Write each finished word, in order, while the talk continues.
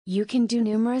You can do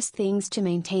numerous things to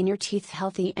maintain your teeth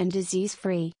healthy and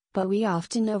disease-free, but we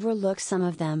often overlook some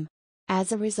of them.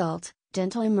 As a result,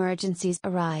 dental emergencies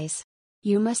arise.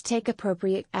 You must take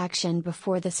appropriate action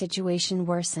before the situation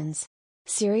worsens.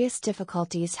 Serious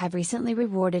difficulties have recently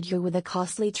rewarded you with a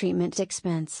costly treatment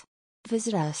expense.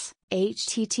 Visit us,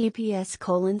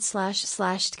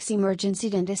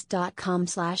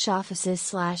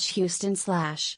 https://txemergencydentist.com/offices/Houston/